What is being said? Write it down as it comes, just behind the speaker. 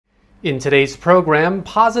In today's program,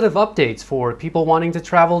 positive updates for people wanting to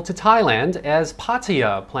travel to Thailand as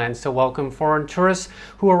Pattaya plans to welcome foreign tourists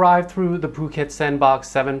who arrive through the Phuket Sandbox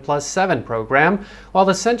 7+7 program, while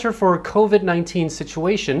the Center for COVID-19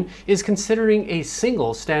 Situation is considering a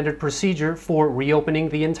single standard procedure for reopening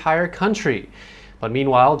the entire country. But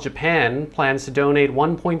meanwhile, Japan plans to donate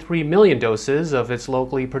 1.3 million doses of its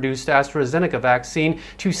locally produced AstraZeneca vaccine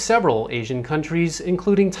to several Asian countries,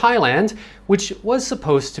 including Thailand, which was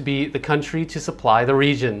supposed to be the country to supply the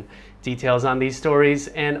region. Details on these stories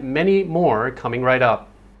and many more coming right up.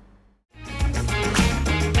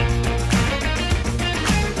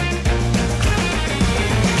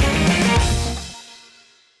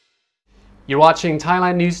 You're watching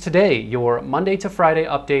Thailand News Today, your Monday to Friday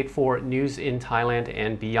update for news in Thailand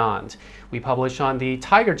and beyond. We publish on the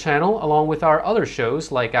Thaiger channel along with our other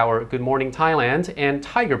shows like our Good Morning Thailand and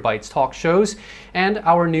Tiger Bites talk shows and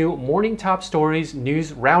our new Morning Top Stories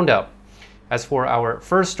News Roundup. As for our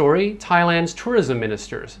first story, Thailand's tourism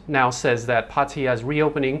minister now says that Pattaya's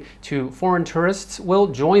reopening to foreign tourists will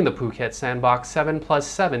join the Phuket Sandbox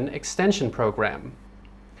 7+7 extension program.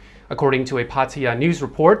 According to a Pattaya news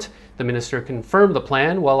report, the minister confirmed the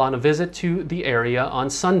plan while on a visit to the area on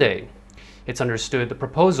Sunday. It's understood the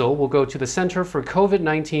proposal will go to the Center for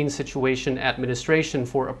COVID-19 Situation Administration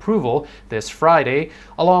for approval this Friday,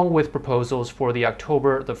 along with proposals for the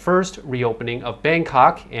October 1st reopening of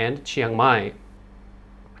Bangkok and Chiang Mai.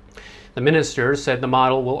 The minister said the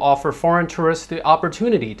model will offer foreign tourists the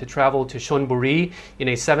opportunity to travel to Chonburi in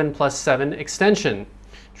a 7+7 extension.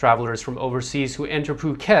 Travelers from overseas who enter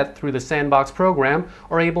Phuket through the Sandbox program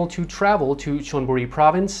are able to travel to Chonburi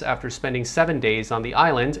province after spending 7 days on the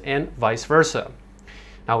island and vice versa.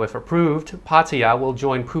 Now, if approved, Pattaya will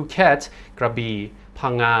join Phuket, Krabi,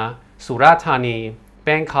 Phang, Surat Thani,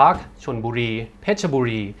 Bangkok, Chonburi,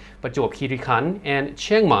 Phetchaburi, Prajop Khiri and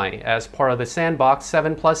Chiang Mai as part of the Sandbox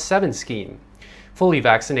 7+7 scheme. Fully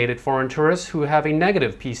vaccinated foreign tourists who have a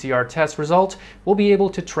negative PCR test result will be able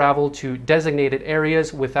to travel to designated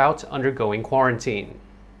areas without undergoing quarantine.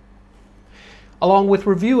 Along with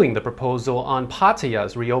reviewing the proposal on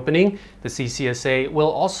Pattaya's reopening, the CCSA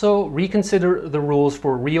will also reconsider the rules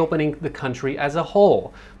for reopening the country as a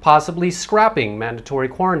whole, possibly scrapping mandatory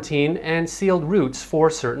quarantine and sealed routes for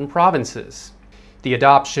certain provinces. The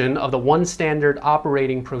adoption of the One Standard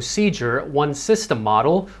Operating Procedure, One System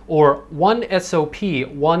model, or One SOP,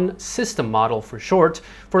 One System model for short,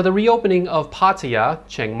 for the reopening of Pattaya,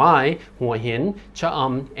 Chiang Mai, Hua Hin,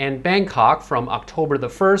 Cha'am, and Bangkok from October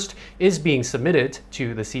 1st is being submitted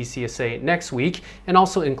to the CCSA next week and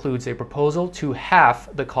also includes a proposal to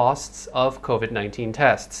halve the costs of COVID-19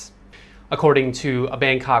 tests. According to a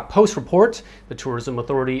Bangkok Post report, the Tourism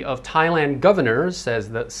Authority of Thailand governor says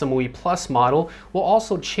the Samui Plus model will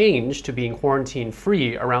also change to being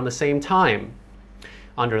quarantine-free around the same time.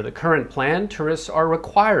 Under the current plan, tourists are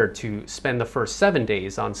required to spend the first 7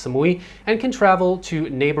 days on Samui and can travel to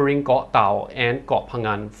neighboring Koh Tao and Koh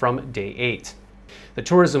Phangan from day 8. The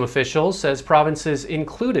tourism official says provinces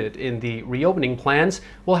included in the reopening plans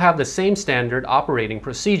will have the same standard operating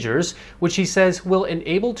procedures, which he says will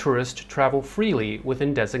enable tourists to travel freely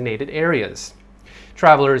within designated areas.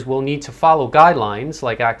 Travelers will need to follow guidelines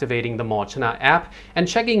like activating the Mochana app and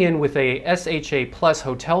checking in with a SHA Plus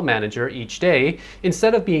hotel manager each day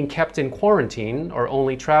instead of being kept in quarantine or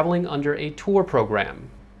only traveling under a tour program.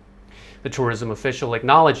 The tourism official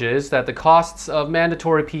acknowledges that the costs of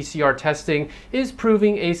mandatory PCR testing is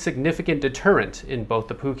proving a significant deterrent in both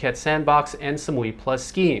the Phuket Sandbox and Samui Plus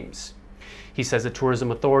schemes. He says the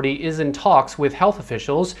tourism authority is in talks with health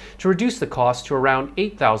officials to reduce the cost to around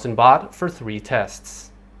 8,000 baht for 3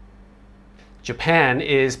 tests. Japan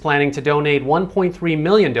is planning to donate 1.3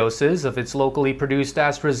 million doses of its locally produced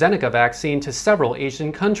AstraZeneca vaccine to several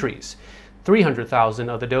Asian countries. 300,000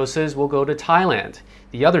 of the doses will go to Thailand.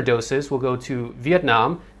 The other doses will go to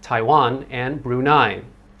Vietnam, Taiwan, and Brunei.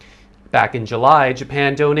 Back in July,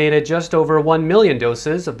 Japan donated just over 1 million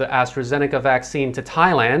doses of the AstraZeneca vaccine to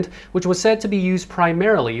Thailand, which was said to be used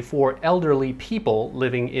primarily for elderly people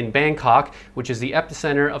living in Bangkok, which is the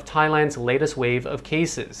epicenter of Thailand's latest wave of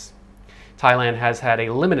cases. Thailand has had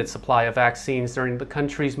a limited supply of vaccines during the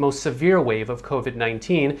country's most severe wave of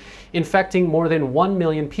COVID-19, infecting more than 1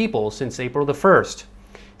 million people since April 1st.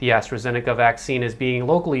 The AstraZeneca vaccine is being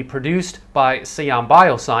locally produced by Siam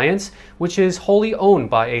Bioscience, which is wholly owned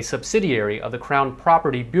by a subsidiary of the Crown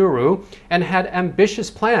Property Bureau and had ambitious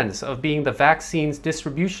plans of being the vaccine's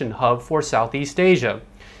distribution hub for Southeast Asia.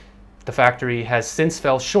 The factory has since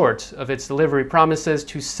fell short of its delivery promises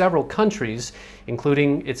to several countries,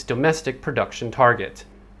 including its domestic production target.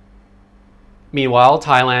 Meanwhile,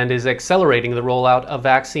 Thailand is accelerating the rollout of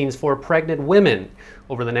vaccines for pregnant women.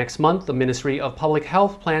 Over the next month, the Ministry of Public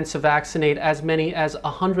Health plans to vaccinate as many as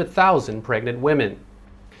 100,000 pregnant women.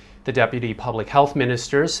 The Deputy Public Health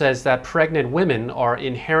Minister says that pregnant women are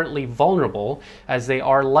inherently vulnerable as they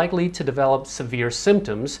are likely to develop severe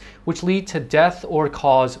symptoms which lead to death or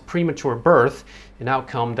cause premature birth, an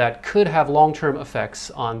outcome that could have long-term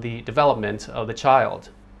effects on the development of the child.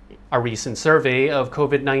 A recent survey of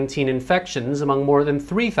COVID-19 infections among more than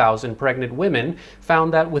 3,000 pregnant women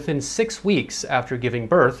found that within 6 weeks after giving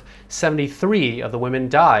birth, 73 of the women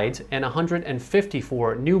died and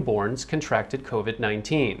 154 newborns contracted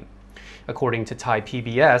COVID-19. According to Thai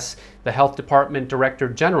PBS, the Health Department Director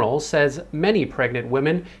General says many pregnant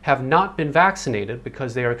women have not been vaccinated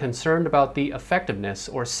because they are concerned about the effectiveness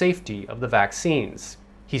or safety of the vaccines.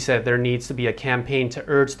 He said there needs to be a campaign to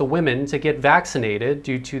urge the women to get vaccinated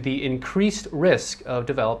due to the increased risk of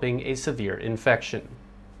developing a severe infection.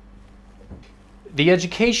 The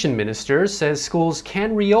Education Minister says schools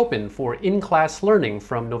can reopen for in-class learning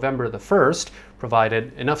from November the 1st,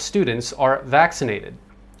 provided enough students are vaccinated.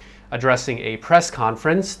 Addressing a press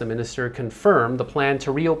conference, the minister confirmed the plan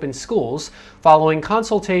to reopen schools following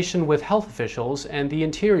consultation with health officials and the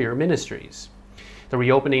Interior Ministries. The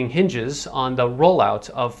reopening hinges on the rollout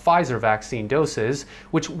of Pfizer vaccine doses,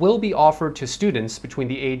 which will be offered to students between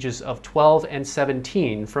the ages of 12 and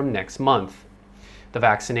 17 from next month. The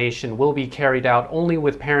vaccination will be carried out only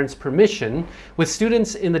with parents' permission, with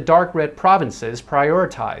students in the dark red provinces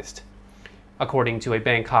prioritized. According to a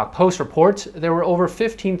Bangkok Post report, there were over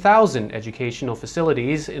 15,000 educational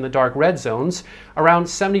facilities in the dark red zones. Around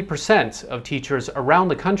 70% of teachers around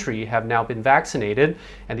the country have now been vaccinated,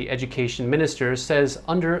 and the education minister says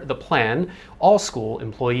under the plan, all school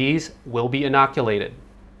employees will be inoculated.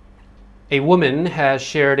 A woman has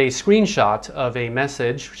shared a screenshot of a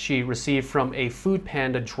message she received from a Food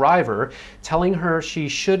Panda driver telling her she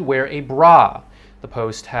should wear a bra. The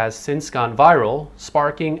post has since gone viral,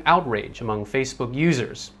 sparking outrage among Facebook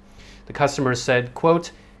users. The customer said,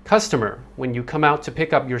 quote, "Customer, when you come out to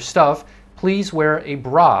pick up your stuff, please wear a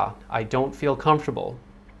bra. I don't feel comfortable."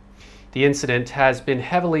 The incident has been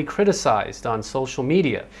heavily criticized on social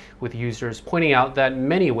media, with users pointing out that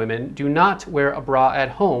many women do not wear a bra at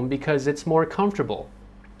home because it's more comfortable.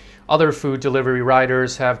 Other food delivery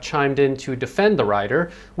riders have chimed in to defend the rider,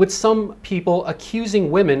 with some people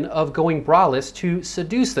accusing women of going braless to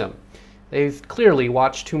seduce them. They've clearly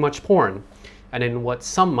watched too much porn. And in what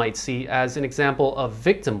some might see as an example of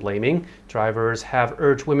victim blaming, drivers have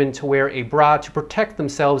urged women to wear a bra to protect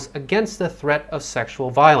themselves against the threat of sexual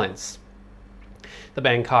violence. The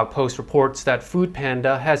Bangkok Post reports that Food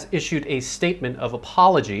Panda has issued a statement of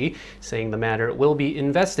apology, saying the matter will be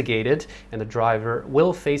investigated and the driver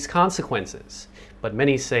will face consequences. But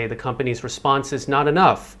many say the company's response is not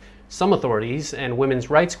enough. Some authorities and women's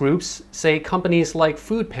rights groups say companies like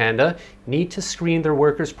Food Panda need to screen their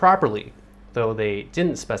workers properly, though they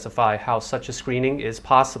didn't specify how such a screening is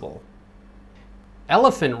possible.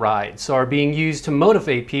 Elephant rides are being used to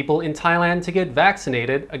motivate people in Thailand to get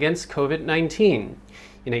vaccinated against COVID-19.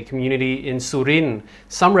 In a community in Surin,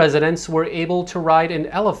 some residents were able to ride an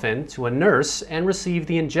elephant to a nurse and receive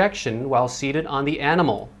the injection while seated on the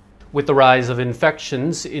animal. With the rise of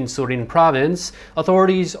infections in Surin province,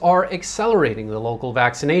 authorities are accelerating the local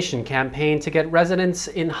vaccination campaign to get residents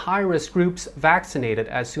in high-risk groups vaccinated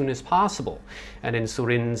as soon as possible. And in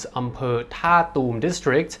Surin's Amphoe Tha Toom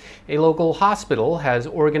district, a local hospital has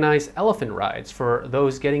organized elephant rides for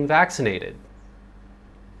those getting vaccinated.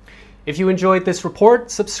 If you enjoyed this report,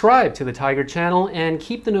 subscribe to the Thaiger channel and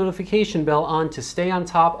keep the notification bell on to stay on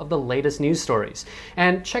top of the latest news stories.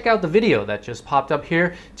 And check out the video that just popped up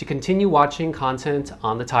here to continue watching content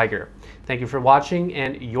on the Thaiger. Thank you for watching,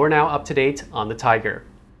 and you're now up to date on the Thaiger.